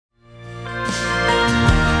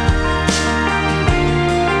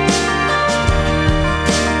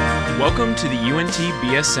Welcome to the UNT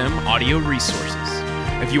BSM audio resources.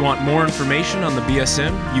 If you want more information on the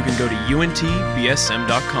BSM, you can go to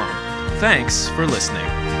untbsm.com. Thanks for listening.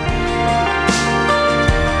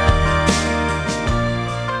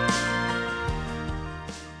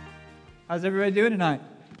 How's everybody doing tonight?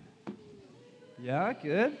 Yeah,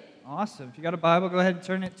 good. Awesome. If you got a Bible, go ahead and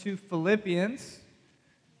turn it to Philippians.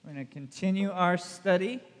 We're going to continue our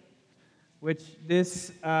study, which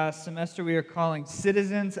this semester we are calling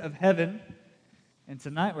Citizens of Heaven. And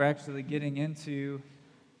tonight we're actually getting into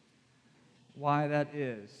why that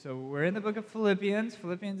is. So we're in the book of Philippians.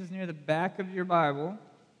 Philippians is near the back of your Bible.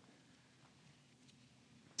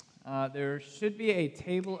 There should be a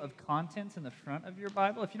table of contents in the front of your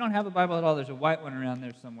Bible. If you don't have a Bible at all, there's a white one around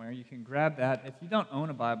there somewhere. You can grab that. If you don't own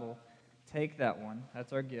a Bible, take that one.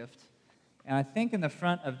 That's our gift. And I think in the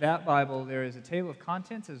front of that Bible, there is a table of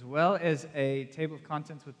contents as well as a table of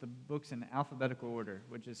contents with the books in alphabetical order,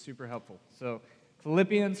 which is super helpful. So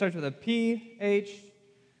Philippians starts with a P, H,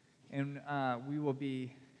 and we will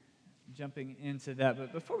be jumping into that.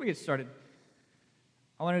 But before we get started,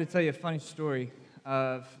 I wanted to tell you a funny story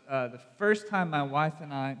of the first time my wife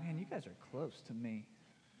and I, man, you guys are close to me.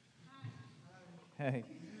 Hey.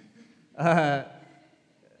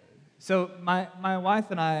 So my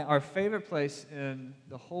wife and I, our favorite place in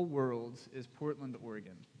the whole world is Portland,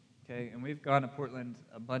 Oregon. Okay, and we've gone to Portland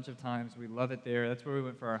a bunch of times. We love it there. That's where we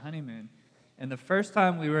went for our honeymoon. And the first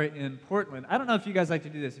time we were in Portland, I don't know if you guys like to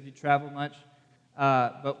do this, if you travel much,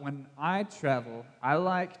 but when I travel, I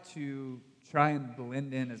like to try and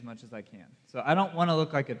blend in as much as I can. So I don't want to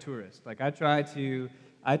look like a tourist. Like I try to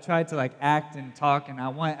like act and talk, and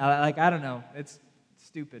I don't know, it's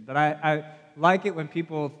stupid, but I like it when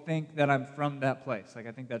people think that I'm from that place. Like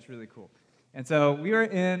I think that's really cool. And so we were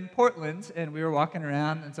in Portland, and we were walking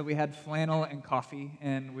around, and so we had flannel and coffee,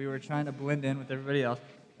 and we were trying to blend in with everybody else.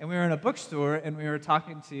 And we were in a bookstore, and we were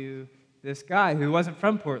talking to this guy who wasn't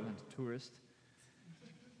from Portland, tourist.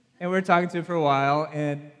 And we were talking to him for a while,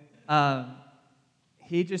 and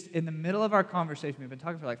he just, in the middle of our conversation, we've been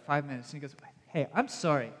talking for like 5 minutes, and he goes, "Hey, I'm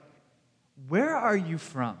sorry, where are you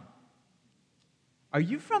from? Are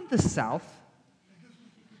you from the South?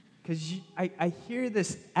 Because I hear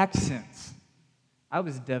this accent." I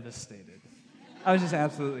was devastated. I was just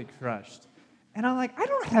absolutely crushed. And I'm like, I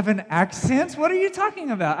don't have an accent. What are you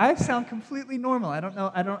talking about? I sound completely normal. I don't know.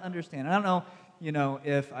 I don't understand. I don't know,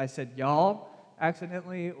 if I said y'all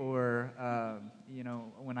accidentally or,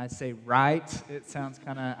 when I say right, it sounds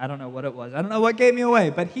kind of, I don't know what it was. I don't know what gave me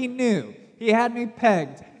away, but he knew. He had me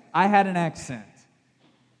pegged. I had an accent.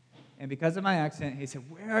 And because of my accent, he said,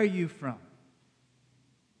 "Where are you from?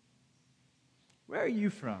 Where are you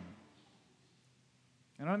from?"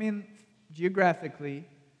 And I mean geographically,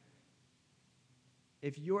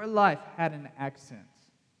 if your life had an accent,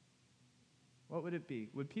 what would it be?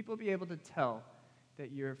 Would people be able to tell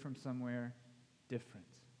that you're from somewhere different?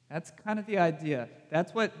 That's kind of the idea.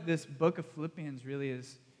 That's what this book of Philippians really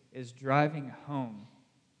is driving home,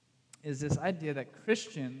 is this idea that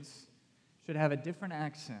Christians should have a different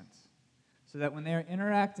accent, so that when they're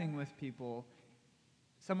interacting with people,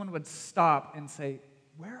 someone would stop and say,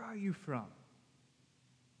 "Where are you from?"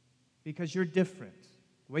 Because you're different.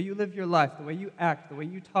 The way you live your life, the way you act, the way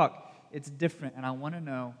you talk, it's different, and I want to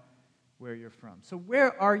know where you're from. So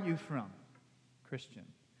where are you from,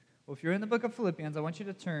 Christian? Well, if you're in the book of Philippians, I want you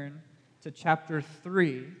to turn to chapter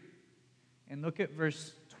 3 and look at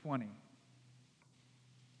verse 20.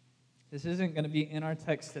 This isn't going to be in our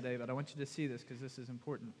text today, but I want you to see this because this is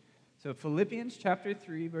important. So Philippians chapter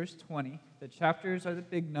 3, verse 20, the chapters are the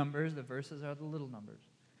big numbers, the verses are the little numbers.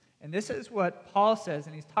 And this is what Paul says,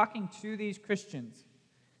 and he's talking to these Christians.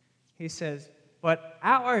 He says, "But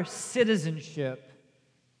our citizenship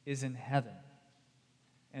is in heaven,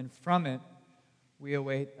 and from it we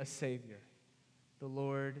await a Savior, the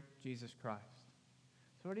Lord Jesus Christ."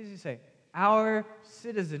 So what does he say? Our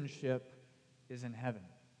citizenship is in heaven.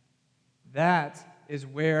 That is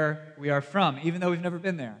where we are from, even though we've never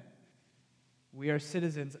been there. We are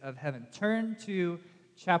citizens of heaven. Turn to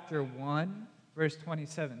chapter 1, verse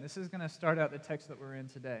 27. This is going to start out the text that we're in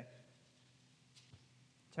today.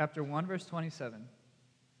 Chapter 1, verse 27.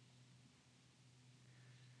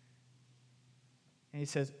 And he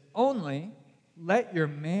says, "Only let your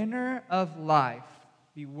manner of life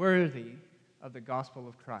be worthy of the gospel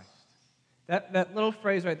of Christ." That little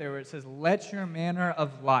phrase right there where it says, "let your manner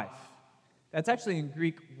of life," that's actually in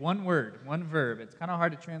Greek one word, one verb. It's kind of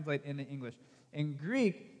hard to translate into English. In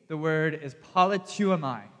Greek, the word is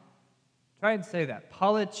politeuomai. Try and say that.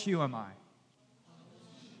 Politeuomai.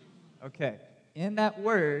 Okay. In that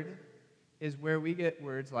word is where we get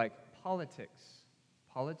words like politics,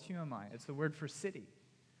 politeumai. It's the word for city.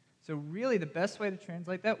 So really, the best way to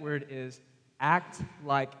translate that word is act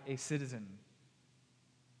like a citizen.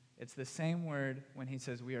 It's the same word when he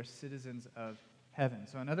says we are citizens of heaven.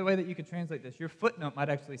 So another way that you could translate this, your footnote might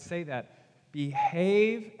actually say that,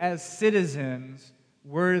 behave as citizens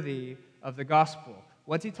worthy of the gospel.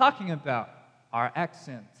 What's he talking about? Our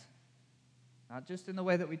accent. Not just in the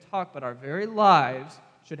way that we talk, but our very lives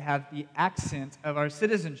should have the accent of our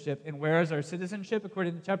citizenship. And where is our citizenship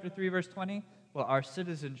according to chapter 3, verse 20? Well, our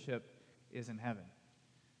citizenship is in heaven.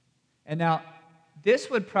 And now, this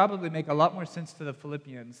would probably make a lot more sense to the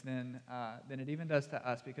Philippians than it even does to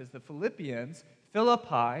us, because the Philippians,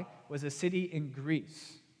 Philippi, was a city in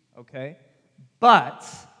Greece, okay? But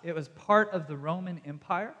it was part of the Roman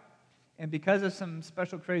Empire, and because of some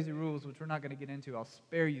special crazy rules, which we're not going to get into, I'll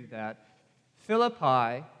spare you that,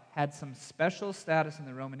 Philippi had some special status in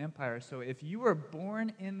the Roman Empire, so if you were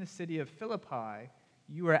born in the city of Philippi,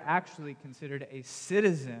 you were actually considered a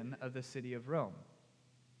citizen of the city of Rome.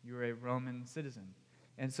 You were a Roman citizen.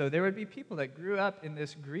 And so there would be people that grew up in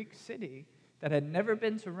this Greek city that had never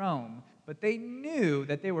been to Rome, but they knew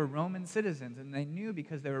that they were Roman citizens, and they knew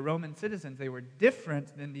because they were Roman citizens, they were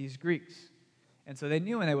different than these Greeks. And so they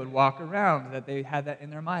knew when they would walk around that they had that in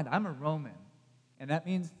their mind. I'm a Roman. And that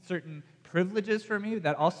means certain privileges for me.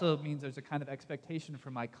 That also means there's a kind of expectation for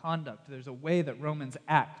my conduct. There's a way that Romans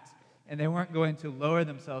act, and they weren't going to lower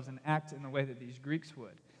themselves and act in the way that these Greeks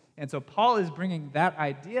would. And so Paul is bringing that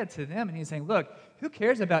idea to them, and he's saying, look, who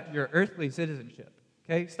cares about your earthly citizenship?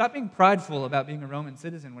 Okay? Stop being prideful about being a Roman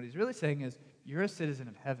citizen. What he's really saying is, you're a citizen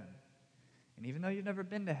of heaven. And even though you've never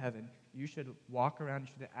been to heaven, you should walk around, you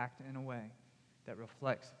should act in a way that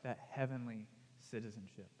reflects that heavenly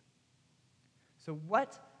citizenship. So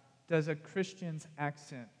what does a Christian's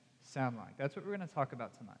accent sound like? That's what we're going to talk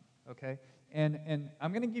about tonight, okay? And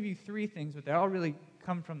I'm going to give you three things, but they all really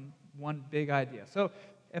come from one big idea. So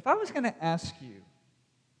if I was going to ask you,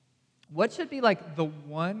 what should be like the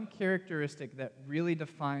one characteristic that really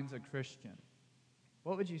defines a Christian?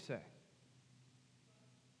 What would you say?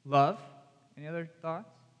 Love? Any other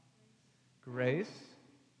thoughts? Grace?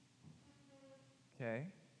 Okay.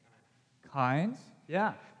 Kind?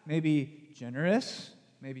 Yeah. Maybe generous?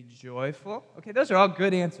 Maybe joyful? Okay, those are all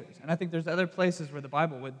good answers. And I think there's other places where the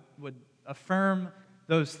Bible would affirm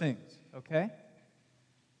those things, okay?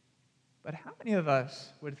 But how many of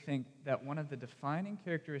us would think that one of the defining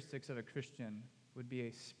characteristics of a Christian would be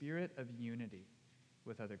a spirit of unity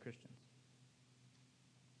with other Christians?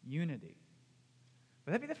 Unity.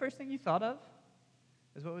 Would that be the first thing you thought of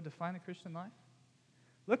as what would define the Christian life?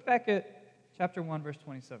 Look back at chapter 1, verse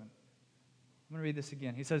 27. I'm going to read this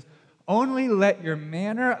again. He says, "Only let your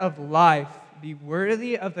manner of life be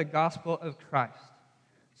worthy of the gospel of Christ,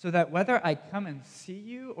 so that whether I come and see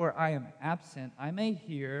you or I am absent, I may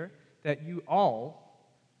hear that you all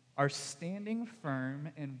are standing firm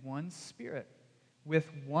in one spirit, with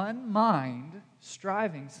one mind,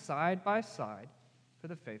 striving side by side for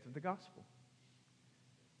the faith of the gospel."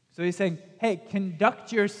 So he's saying, hey,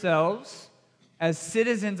 conduct yourselves as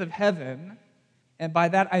citizens of heaven, and by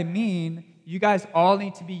that I mean you guys all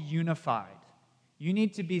need to be unified. You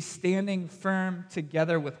need to be standing firm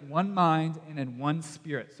together with one mind and in one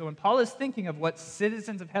spirit. So when Paul is thinking of what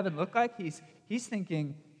citizens of heaven look like, he's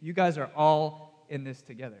thinking you guys are all in this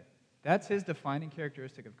together. That's his defining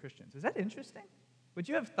characteristic of Christians. Is that interesting? Would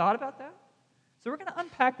you have thought about that? So we're going to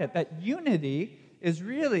unpack that. That unity is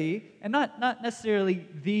really, and not necessarily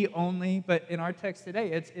the only, but in our text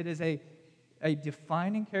today, it is a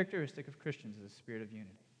defining characteristic of Christians, is a spirit of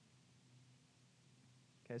unity.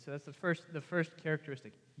 Okay, so that's the first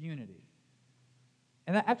characteristic, unity.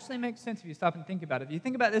 And that actually makes sense if you stop and think about it. If you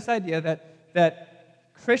think about this idea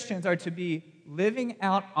that Christians are to be living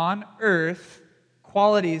out on earth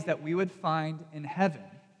qualities that we would find in heaven,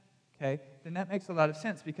 okay, then that makes a lot of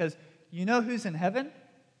sense, because you know who's in heaven?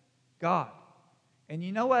 God. And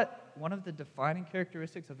you know what one of the defining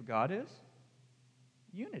characteristics of God is?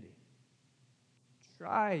 Unity.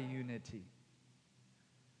 Triunity.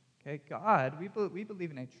 Okay, God, we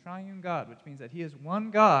believe in a triune God, which means that He is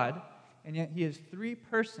one God, and yet He is three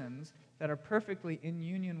persons that are perfectly in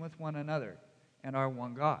union with one another and are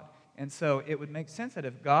one God. And so it would make sense that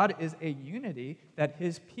if God is a unity, that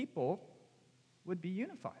His people would be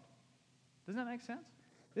unified. Doesn't that make sense?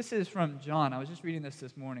 This is from John. I was just reading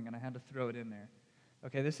this morning, and I had to throw it in there.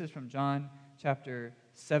 Okay, this is from John chapter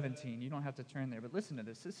 17. You don't have to turn there, but listen to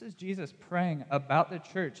this. This is Jesus praying about the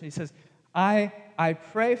church. He says, I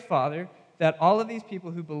pray, Father, that all of these people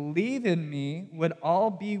who believe in me would all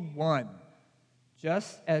be one,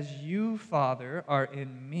 just as you, Father, are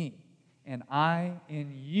in me, and I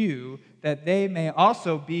in you, that they may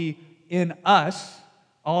also be in us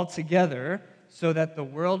all together, so that the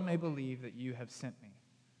world may believe that you have sent me.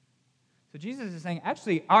 So Jesus is saying,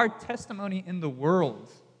 actually, our testimony in the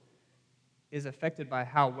world is affected by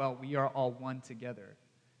how well we are all one together,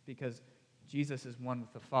 because Jesus is one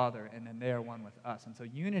with the Father, and then they are one with us. And so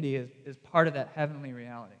unity is part of that heavenly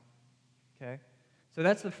reality. Okay? So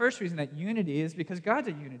that's the first reason that unity is because God's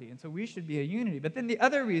a unity, and so we should be a unity. But then the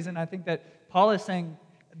other reason I think that Paul is saying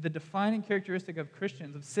the defining characteristic of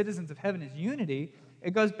Christians, of citizens of heaven, is unity.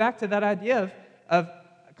 It goes back to that idea of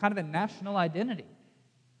kind of a national identity.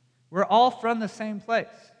 We're all from the same place.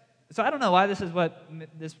 So I don't know why this is what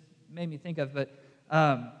this made me think of, but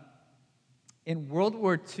in World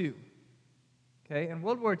War II, in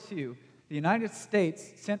World War II, the United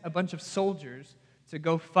States sent a bunch of soldiers to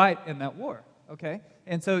go fight in that war.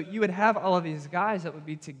 And so you would have all of these guys that would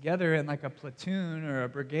be together in like a platoon or a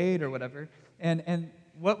brigade or whatever, and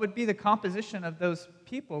what would be the composition of those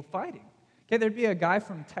people fighting? There'd be a guy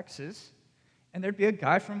from Texas, and there'd be a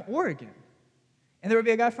guy from Oregon, and there would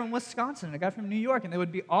be a guy from Wisconsin, and a guy from New York, and they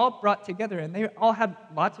would be all brought together, and they all had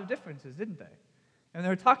lots of differences, didn't they? And they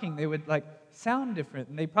were talking, they would like sound different,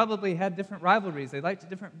 and they probably had different rivalries. They liked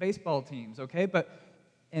different baseball teams, But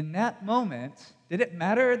in that moment, did it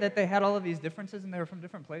matter that they had all of these differences and they were from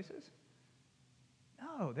different places?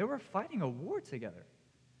 No, they were fighting a war together.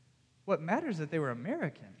 What matters is that they were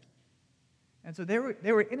American. And so they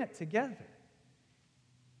were in it together.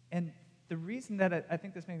 And the reason that I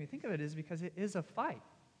think this made me think of it is because it is a fight,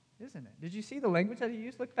 isn't it? Did you see the language that he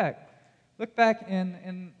used? Look back. Look back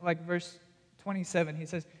in like verse 27. He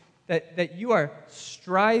says that you are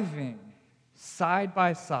striving side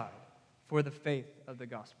by side for the faith of the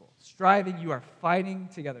gospel. Striving, you are fighting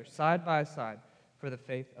together side by side for the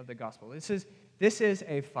faith of the gospel. This is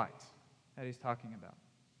a fight that he's talking about.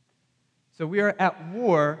 So we are at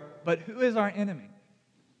war, but who is our enemy?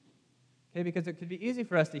 Because it could be easy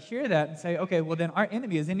for us to hear that and say, okay, well then our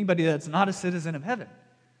enemy is anybody that's not a citizen of heaven.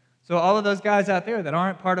 So all of those guys out there that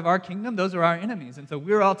aren't part of our kingdom, those are our enemies. And so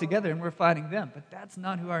we're all together and we're fighting them. But that's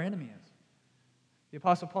not who our enemy is. The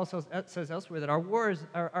Apostle Paul says elsewhere that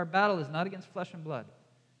our battle is not against flesh and blood,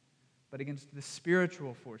 but against the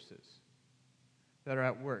spiritual forces that are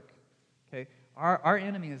at work. Our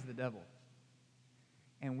enemy is the devil.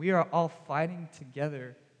 And we are all fighting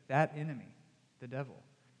together that enemy, the devil.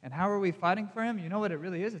 And how are we fighting for him? You know what it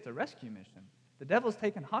really is? It's a rescue mission. The devil's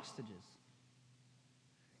taken hostages.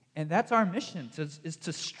 And that's our mission, is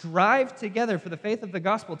to strive together for the faith of the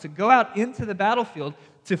gospel, to go out into the battlefield,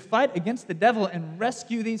 to fight against the devil and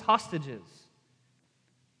rescue these hostages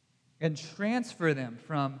and transfer them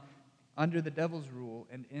from under the devil's rule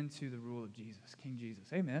and into the rule of Jesus, King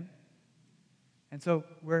Jesus. Amen? And so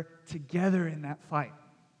we're together in that fight.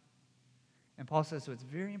 And Paul says, so it's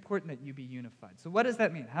very important that you be unified. So what does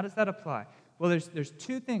that mean? How does that apply? Well, there's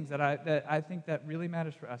two things that I think that really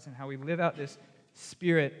matters for us and how we live out this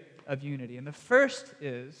spirit of unity. And the first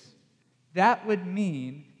is that would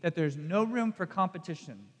mean that there's no room for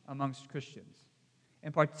competition amongst Christians.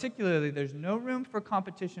 And particularly, there's no room for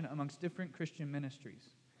competition amongst different Christian ministries.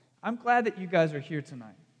 I'm glad that you guys are here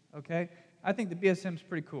tonight, I think the BSM's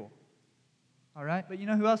pretty cool, all right? But you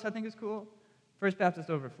know who else I think is cool? First Baptist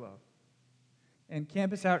Overflow, and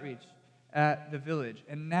Campus Outreach at the Village,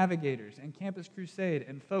 and Navigators, and Campus Crusade,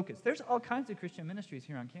 and Focus. There's all kinds of Christian ministries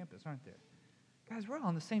here on campus, aren't there? Guys, we're all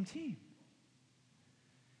on the same team.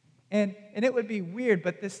 And it would be weird,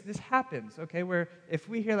 but this happens, where if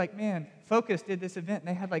we hear like, man, Focus did this event, and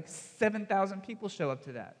they had like 7,000 people show up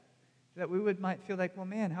to that we might feel like, well,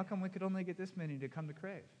 man, how come we could only get this many to come to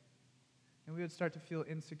Crave? And we would start to feel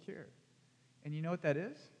insecure. And you know what that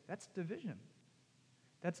is? That's division.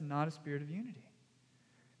 That's not a spirit of unity.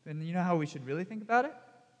 And you know how we should really think about it?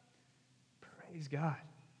 Praise God.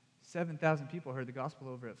 7,000 people heard the gospel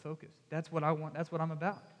over at Focus. That's what I want. That's what I'm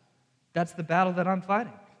about. That's the battle that I'm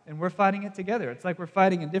fighting. And we're fighting it together. It's like we're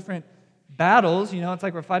fighting in different battles. It's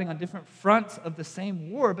like we're fighting on different fronts of the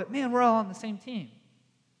same war. But man, we're all on the same team.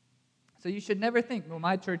 So you should never think, well,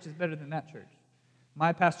 my church is better than that church.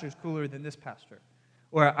 My pastor is cooler than this pastor.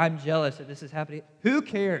 Or I'm jealous that this is happening. Who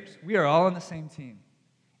cares? We are all on the same team.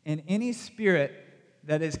 And any spirit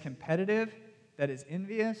that is competitive, that is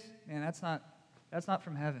envious, man, that's not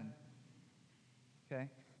from heaven.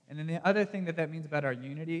 And then the other thing that means about our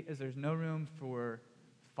unity is there's no room for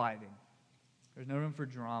fighting. There's no room for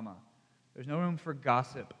drama. There's no room for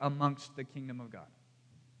gossip amongst the kingdom of God.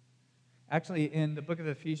 Actually, in the book of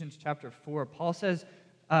Ephesians chapter 4, Paul says,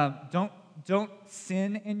 don't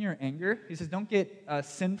sin in your anger. He says, don't get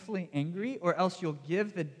sinfully angry, or else you'll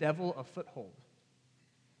give the devil a foothold.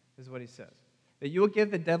 is what he says. That you will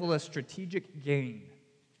give the devil a strategic gain.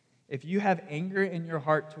 If you have anger in your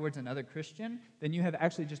heart towards another Christian, then you have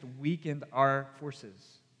actually just weakened our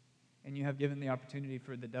forces. And you have given the opportunity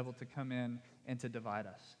for the devil to come in and to divide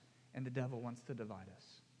us. And the devil wants to divide us.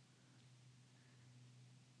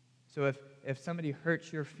 So if somebody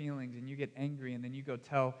hurts your feelings and you get angry and then you go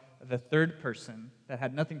tell the third person that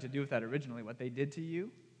had nothing to do with that originally, what they did to you,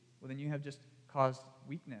 well, then you have just caused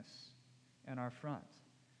weakness in our front.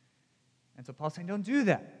 And so Paul's saying, don't do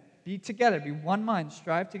that. Be together. Be one mind.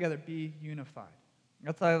 Strive together. Be unified.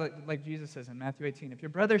 That's like Jesus says in Matthew 18. If your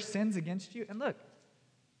brother sins against you, and look,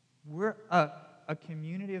 we're a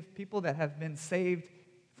community of people that have been saved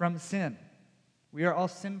from sin. We are all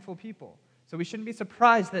sinful people. So we shouldn't be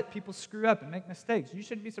surprised that people screw up and make mistakes. You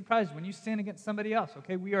shouldn't be surprised when you sin against somebody else,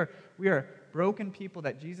 okay? We are broken people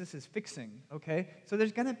that Jesus is fixing, okay? So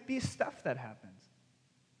there's going to be stuff that happens.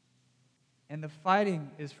 And the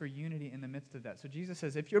fighting is for unity in the midst of that. So Jesus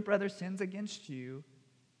says, if your brother sins against you,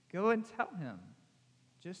 go and tell him.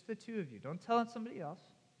 Just the two of you. Don't tell somebody else,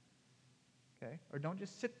 okay? Or don't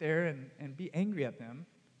just sit there and be angry at them,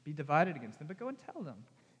 be divided against them, but go and tell them.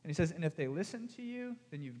 And he says, and if they listen to you,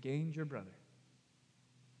 then you've gained your brother.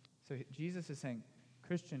 So Jesus is saying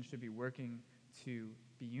Christians should be working to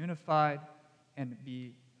be unified and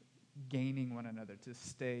be gaining one another, to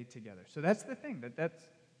stay together. So that's the thing, that's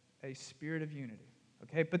a spirit of unity.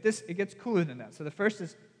 Okay, but it gets cooler than that. So the first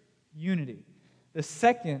is unity. The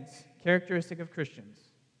second characteristic of Christians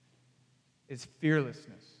is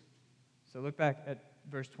fearlessness. So look back at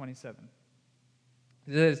verse 27.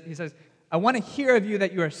 He says, I want to hear of you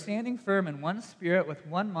that you are standing firm in one spirit with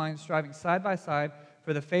one mind, striving side by side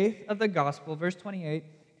for the faith of the gospel, verse 28,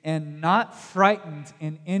 and not frightened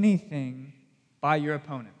in anything by your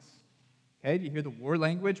opponents. Okay, do you hear the war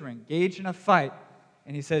language? We're engaged in a fight.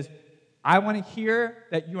 And he says, I want to hear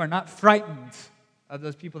that you are not frightened of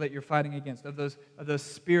those people that you're fighting against, of those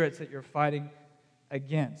spirits that you're fighting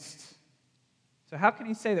against. So how can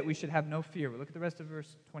he say that we should have no fear? Well, look at the rest of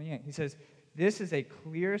verse 28. He says, this is a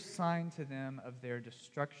clear sign to them of their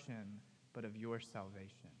destruction, but of your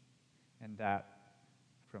salvation, and that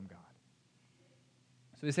from God.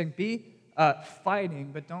 So he's saying, be fighting,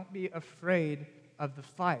 but don't be afraid of the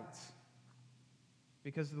fight,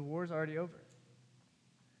 because the war's already over.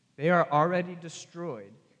 They are already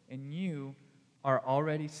destroyed, and you are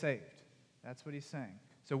already saved. That's what he's saying.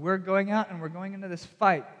 So we're going out and we're going into this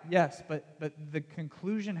fight, yes, but the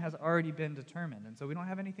conclusion has already been determined, and so we don't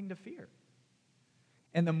have anything to fear.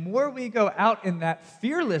 And the more we go out in that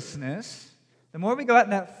fearlessness, the more we go out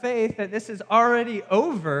in that faith that this is already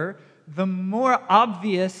over, the more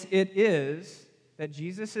obvious it is that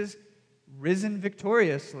Jesus is risen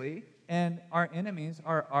victoriously and our enemies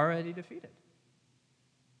are already defeated.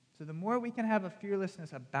 So the more we can have a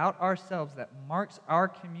fearlessness about ourselves that marks our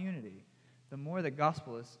community, the more the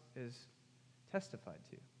gospel is testified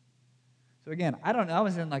to. So again, I don't know, I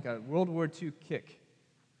was in like a World War II kick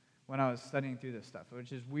when I was studying through this stuff,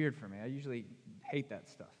 which is weird for me. I usually hate that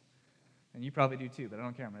stuff. And you probably do too, but I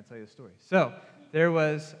don't care. I'm going to tell you a story. So there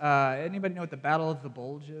was, anybody know what the Battle of the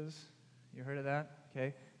Bulge is? You heard of that?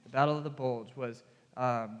 Okay. The Battle of the Bulge was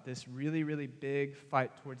this really, really big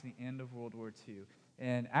fight towards the end of World War II.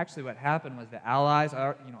 And actually what happened was the Allies,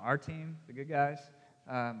 our team, the good guys,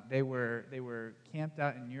 they were camped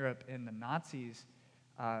out in Europe, and the Nazis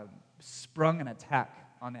sprung an attack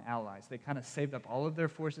on the Allies. They kind of saved up all of their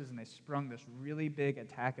forces, and they sprung this really big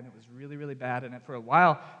attack, and it was really, really bad. And for a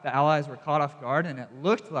while, the Allies were caught off guard, and it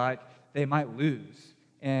looked like they might lose,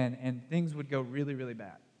 and things would go really, really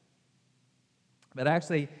bad. But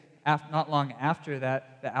actually, not long after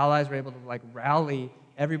that, the Allies were able to rally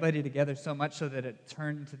everybody together so much so that it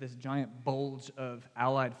turned into this giant bulge of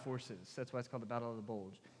Allied forces. That's why it's called the Battle of the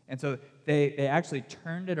Bulge. And so they actually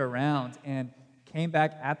turned it around and came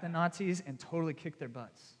back at the Nazis and totally kicked their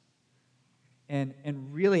butts. And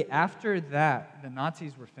really, after that, the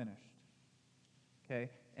Nazis were finished. Okay?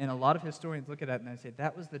 And a lot of historians look at that and they say,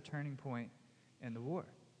 that was the turning point in the war.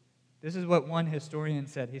 This is what one historian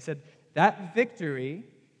said. He said, that victory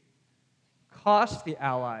cost the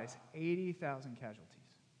Allies 80,000 casualties.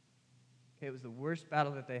 Okay? It was the worst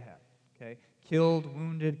battle that they had. Okay? Killed,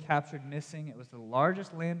 wounded, captured, missing. It was the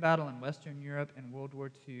largest land battle in Western Europe in World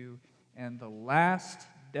War II, and the last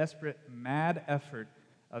desperate, mad effort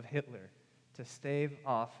of Hitler to stave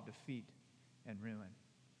off defeat and ruin.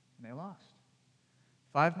 And they lost.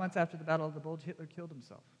 5 months after the Battle of the Bulge, Hitler killed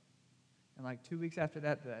himself. And 2 weeks after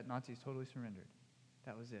that, the Nazis totally surrendered.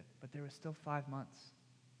 That was it. But there was still 5 months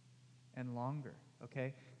and longer,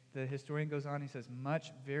 okay? The historian goes on, he says,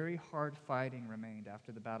 much very hard fighting remained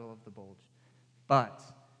after the Battle of the Bulge. But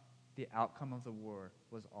the outcome of the war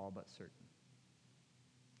was all but certain.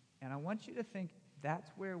 And I want you to think that's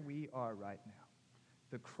where we are right now.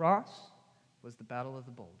 The cross was the battle of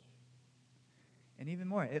the bulge. And even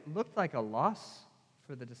more, it looked like a loss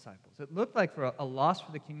for the disciples. It looked like a loss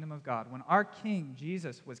for the kingdom of God. When our King,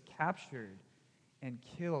 Jesus, was captured and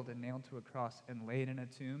killed and nailed to a cross and laid in a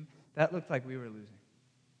tomb, that looked like we were losing.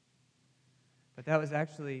 But that was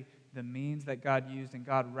actually the means that God used, and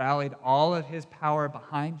God rallied all of his power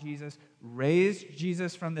behind Jesus, raised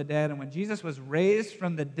Jesus from the dead. And when Jesus was raised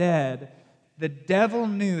from the dead, the devil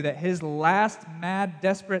knew that his last mad,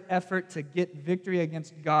 desperate effort to get victory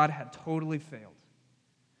against God had totally failed.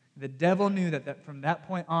 The devil knew that from that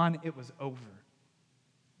point on, it was over.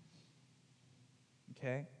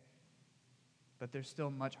 Okay? But there's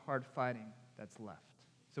still much hard fighting that's left.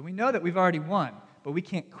 So we know that we've already won, but we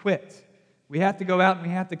can't quit. We have to go out and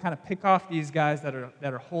we have to kind of pick off these guys that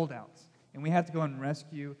are holdouts. And we have to go and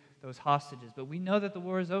rescue those hostages. But we know that the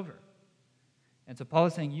war is over. And so Paul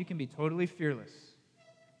is saying you can be totally fearless.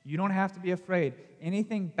 You don't have to be afraid.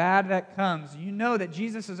 Anything bad that comes, you know that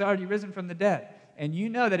Jesus has already risen from the dead. And you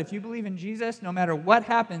know that if you believe in Jesus, no matter what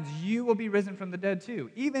happens, you will be risen from the dead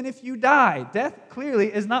too. Even if you die, death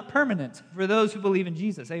clearly is not permanent for those who believe in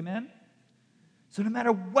Jesus. Amen? So no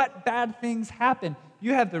matter what bad things happen,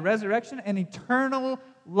 you have the resurrection and eternal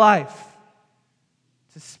life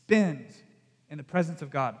to spend in the presence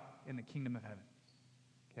of God in the kingdom of heaven.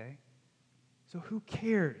 Okay? So who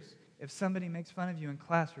cares if somebody makes fun of you in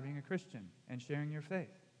class for being a Christian and sharing your faith?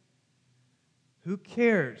 Who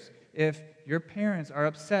cares if your parents are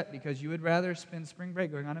upset because you would rather spend spring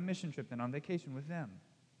break going on a mission trip than on vacation with them?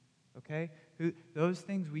 Okay? Those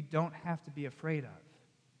things we don't have to be afraid of.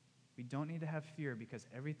 We don't need to have fear because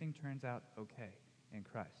everything turns out okay in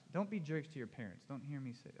Christ. Don't be jerks to your parents. Don't hear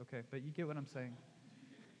me say, okay, but you get what I'm saying.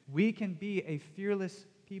 We can be a fearless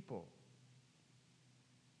people.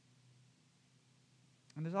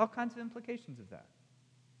 And there's all kinds of implications of that.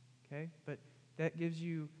 Okay? But that gives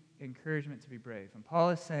you encouragement to be brave. And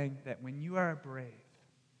Paul is saying that when you are brave,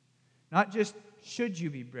 not just should you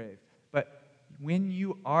be brave, but when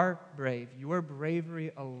you are brave, your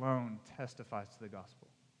bravery alone testifies to the gospel.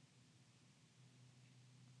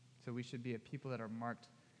 So we should be a people that are marked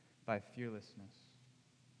by fearlessness.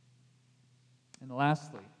 And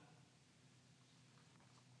lastly,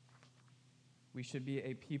 we should be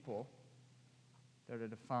a people that are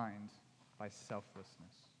defined by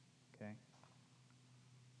selflessness. Okay?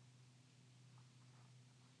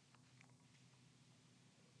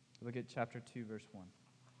 Look at chapter 2, verse 1.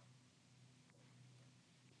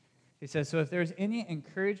 He says, so if there is any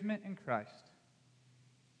encouragement in Christ,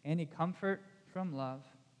 any comfort from love,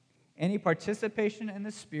 any participation in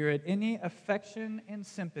the Spirit, any affection and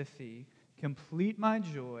sympathy, complete my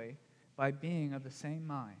joy by being of the same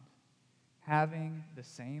mind, having the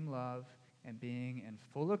same love, and being in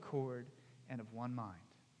full accord and of one mind.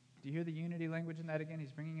 Do you hear the unity language in that again?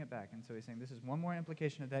 He's bringing it back. And so he's saying this is one more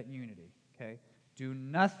implication of that unity. Okay? Do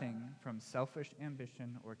nothing from selfish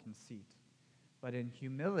ambition or conceit, but in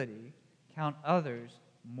humility count others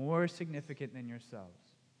more significant than yourselves.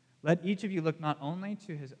 Let each of you look not only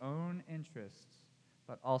to his own interests,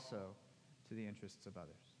 but also to the interests of others.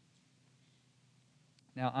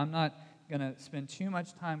 Now, I'm not going to spend too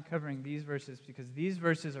much time covering these verses because these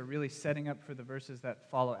verses are really setting up for the verses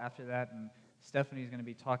that follow after that, and Stephanie's going to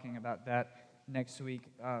be talking about that next week.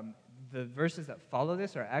 The verses that follow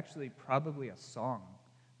this are actually probably a song,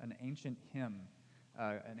 an ancient hymn,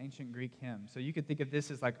 an ancient Greek hymn. So you could think of this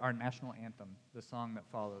as like our national anthem, the song that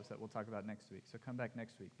follows that we'll talk about next week. So come back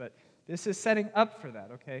next week. But this is setting up for that,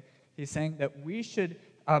 okay? He's saying that we should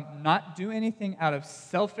not do anything out of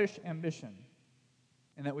selfish ambition,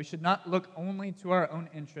 and that we should not look only to our own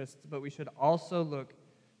interests, but we should also look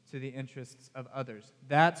to the interests of others.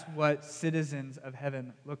 That's what citizens of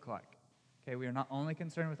heaven look like. Okay, we are not only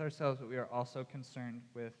concerned with ourselves, but we are also concerned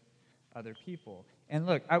with other people. And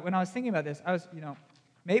look, when I was thinking about this, I was,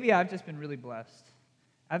 maybe I've just been really blessed.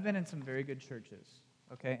 I've been in some very good churches,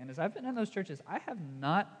 okay? And as I've been in those churches, I have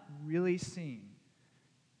not really seen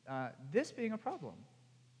this being a problem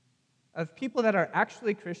of people that are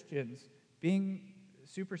actually Christians being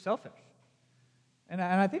super selfish. And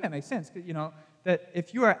I think that makes sense, that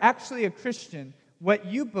if you are actually a Christian, what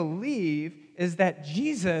you believe is that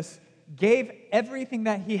Jesus gave everything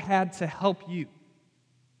that he had to help you.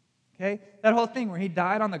 Okay? That whole thing where he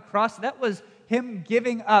died on the cross, that was him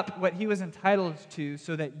giving up what he was entitled to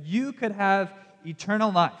so that you could have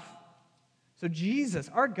eternal life. So Jesus,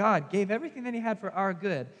 our God, gave everything that he had for our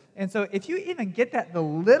good. And so if you even get that the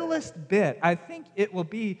littlest bit, I think it will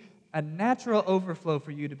be a natural overflow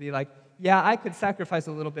for you to be like, yeah, I could sacrifice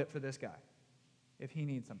a little bit for this guy if he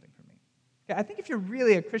needs something from me. Okay, I think if you're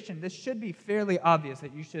really a Christian, this should be fairly obvious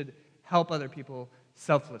that you should help other people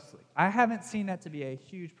selflessly. I haven't seen that to be a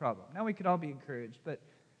huge problem. Now, we could all be encouraged, but,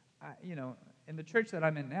 in the church that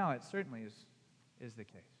I'm in now, it certainly is the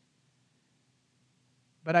case.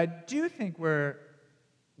 But I do think where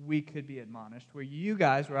we could be admonished,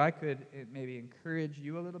 where I could maybe encourage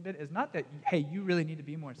you a little bit, is not that, hey, you really need to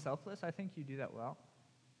be more selfless. I think you do that well.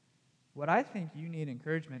 What I think you need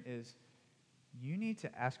encouragement is you need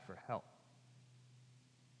to ask for help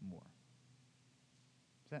more.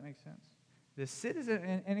 Does that make sense? The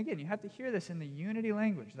citizen, and again, you have to hear this in the unity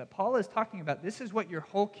language that Paul is talking about. This is what your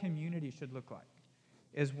whole community should look like,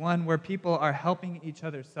 is one where people are helping each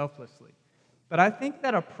other selflessly. But I think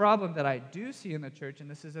that a problem that I do see in the church,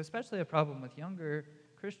 and this is especially a problem with younger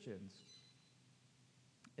Christians,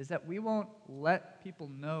 is that we won't let people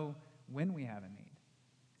know when we have a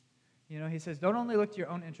need. He says, don't only look to your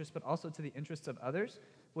own interests, but also to the interests of others.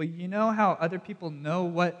 Well, you know how other people know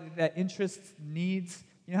what that interests needs.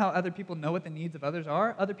 You know how other people know what the needs of others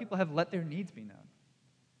are? Other people have let their needs be known.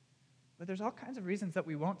 But there's all kinds of reasons that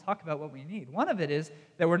we won't talk about what we need. One of it is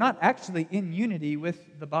that we're not actually in unity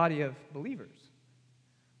with the body of believers.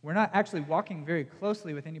 We're not actually walking very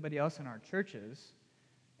closely with anybody else in our churches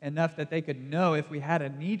enough that they could know if we had a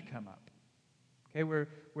need come up. Okay,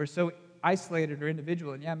 we're so isolated or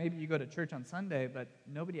individual, and yeah, maybe you go to church on Sunday, but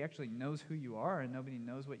nobody actually knows who you are, and nobody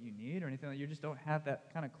knows what you need or anything like that. You just don't have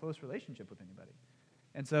that kind of close relationship with anybody.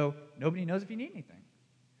 And so nobody knows if you need anything.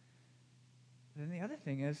 Then the other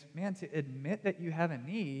thing is, man, to admit that you have a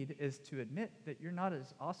need is to admit that you're not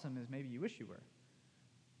as awesome as maybe you wish you were.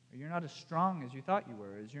 Or you're not as strong as you thought you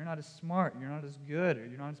were. Or you're not as smart. You're not as good. Or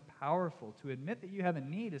you're not as powerful. To admit that you have a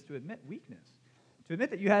need is to admit weakness. To admit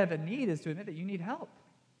that you have a need is to admit that you need help.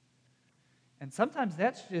 And sometimes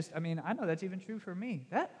that's just, I know that's even true for me.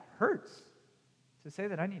 That hurts to say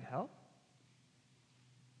that I need help.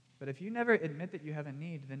 But if you never admit that you have a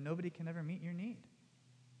need, then nobody can ever meet your need.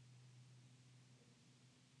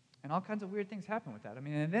 And all kinds of weird things happen with that.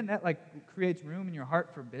 And then that creates room in your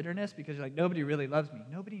heart for bitterness because you're like, nobody really loves me.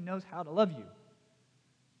 Nobody knows how to love you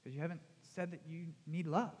because you haven't said that you need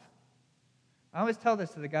love. I always tell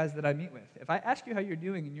this to the guys that I meet with. If I ask you how you're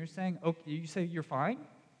doing and you're saying, okay, you say you're fine,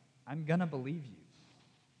 I'm going to believe you.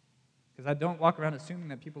 Because I don't walk around assuming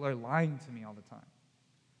that people are lying to me all the time.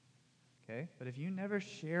 Okay? But if you never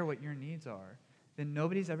share what your needs are, then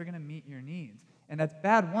nobody's ever going to meet your needs. And that's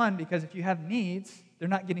bad, one, because if you have needs, they're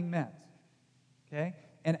not getting met. Okay?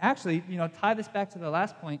 And actually, tie this back to the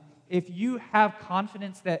last point. If you have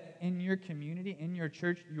confidence that in your community, in your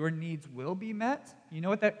church, your needs will be met, you know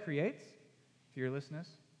what that creates? Fearlessness.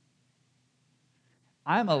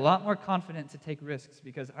 I'm a lot more confident to take risks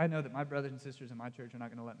because I know that my brothers and sisters in my church are not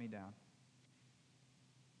going to let me down.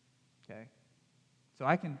 Okay? So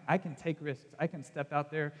I can take risks. I can step out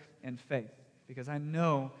there in faith because I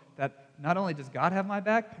know that not only does God have my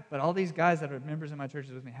back, but all these guys that are members of my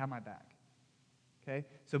churches with me have my back. Okay?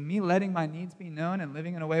 So me letting my needs be known and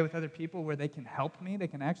living in a way with other people where they can help me, they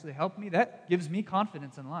can actually help me, that gives me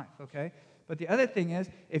confidence in life, okay? But the other thing is,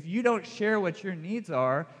 if you don't share what your needs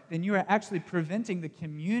are, then you are actually preventing the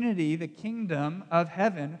community, the kingdom of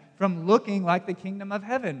heaven, from looking like the kingdom of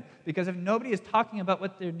heaven. Because if nobody is talking about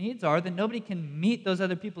what their needs are, then nobody can meet those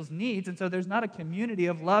other people's needs, and so there's not a community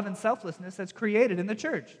of love and selflessness that's created in the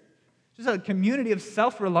church. It's just a community of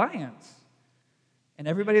self-reliance. And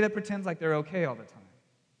everybody that pretends like they're okay all the time.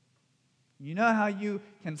 You know how you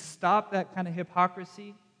can stop that kind of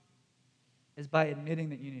hypocrisy? Is by admitting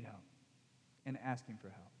that you need help and asking for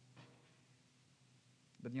help.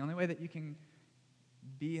 But the only way that you can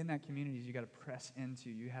be in that community is you got to press into.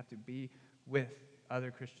 You have to be with other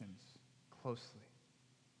Christians closely.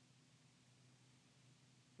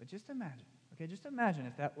 But just imagine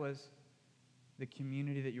if that was the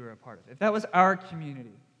community that you were a part of. If that was our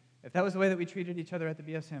community. If that was the way that we treated each other at the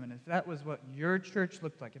BSM, and if that was what your church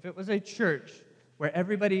looked like, if it was a church where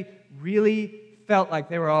everybody really felt like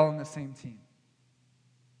they were all on the same team,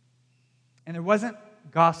 and there wasn't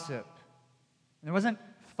gossip, and there wasn't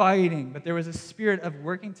fighting, but there was a spirit of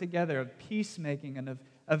working together, of peacemaking, and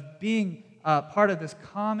of being part of this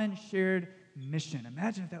common shared mission.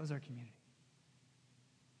 Imagine if that was our community.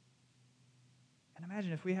 And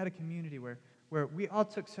imagine if we had a community where we all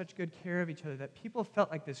took such good care of each other that people felt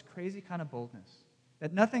like this crazy kind of boldness,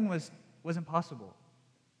 that nothing was impossible.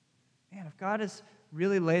 Man, if God has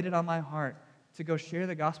really laid it on my heart to go share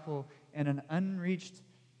the gospel in an unreached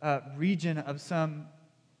region of some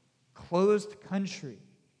closed country,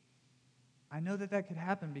 I know that that could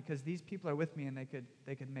happen because these people are with me and they could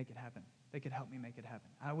make it happen. They could help me make it happen.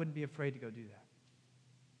 I wouldn't be afraid to go do that.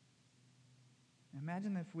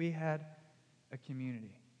 Imagine if we had a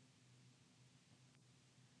community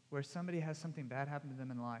where somebody has something bad happen to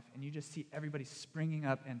them in life and you just see everybody springing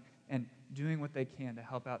up and doing what they can to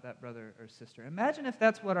help out that brother or sister. Imagine if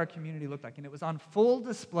that's what our community looked like and it was on full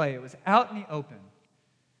display. It was out in the open.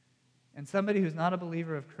 And somebody who's not a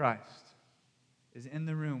believer of Christ is in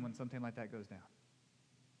the room when something like that goes down.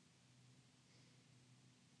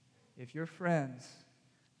 If your friends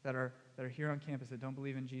that are here on campus that don't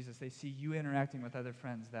believe in Jesus, they see you interacting with other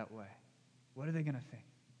friends that way, what are they going to think?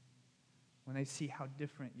 When they see how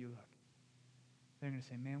different you look, they're going to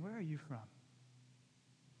say, man, where are you from?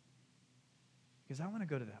 Because I want to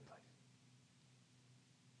go to that place.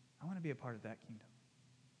 I want to be a part of that kingdom.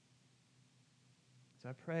 So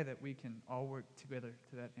I pray that we can all work together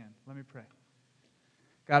to that end. Let me pray.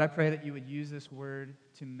 God, I pray that you would use this word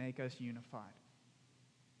to make us unified.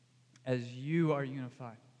 As you are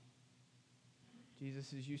unified.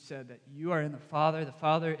 Jesus, as you said, that you are in the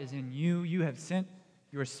Father is in you. You have sent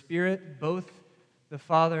your Spirit, both the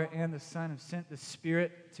Father and the Son have sent the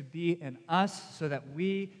Spirit to be in us so that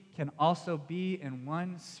we can also be in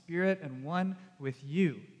one Spirit and one with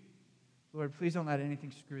you. Lord, please don't let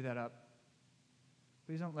anything screw that up.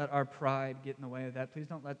 Please don't let our pride get in the way of that. Please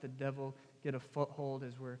don't let the devil get a foothold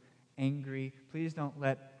as we're angry. Please don't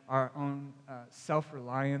let our own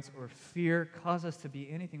self-reliance or fear cause us to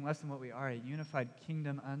be anything less than what we are, a unified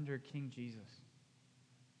kingdom under King Jesus.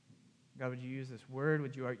 God, would you use this word?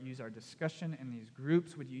 Would you use our discussion in these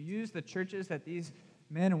groups? Would you use the churches that these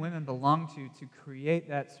men and women belong to create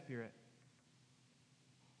that spirit?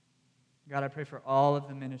 God, I pray for all of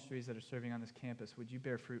the ministries that are serving on this campus. Would you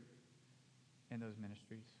bear fruit in those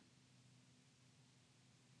ministries?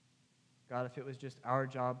 God, if it was just our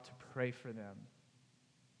job to pray for them,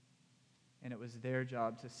 and it was their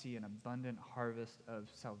job to see an abundant harvest of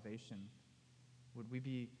salvation, would we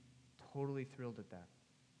be totally thrilled at that?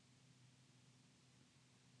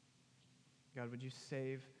 God, would you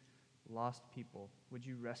save lost people? Would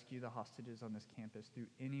you rescue the hostages on this campus through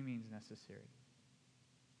any means necessary,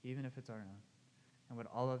 even if it's our own? And would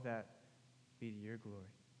all of that be to your glory?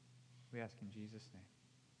 We ask in Jesus'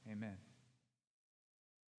 name. Amen.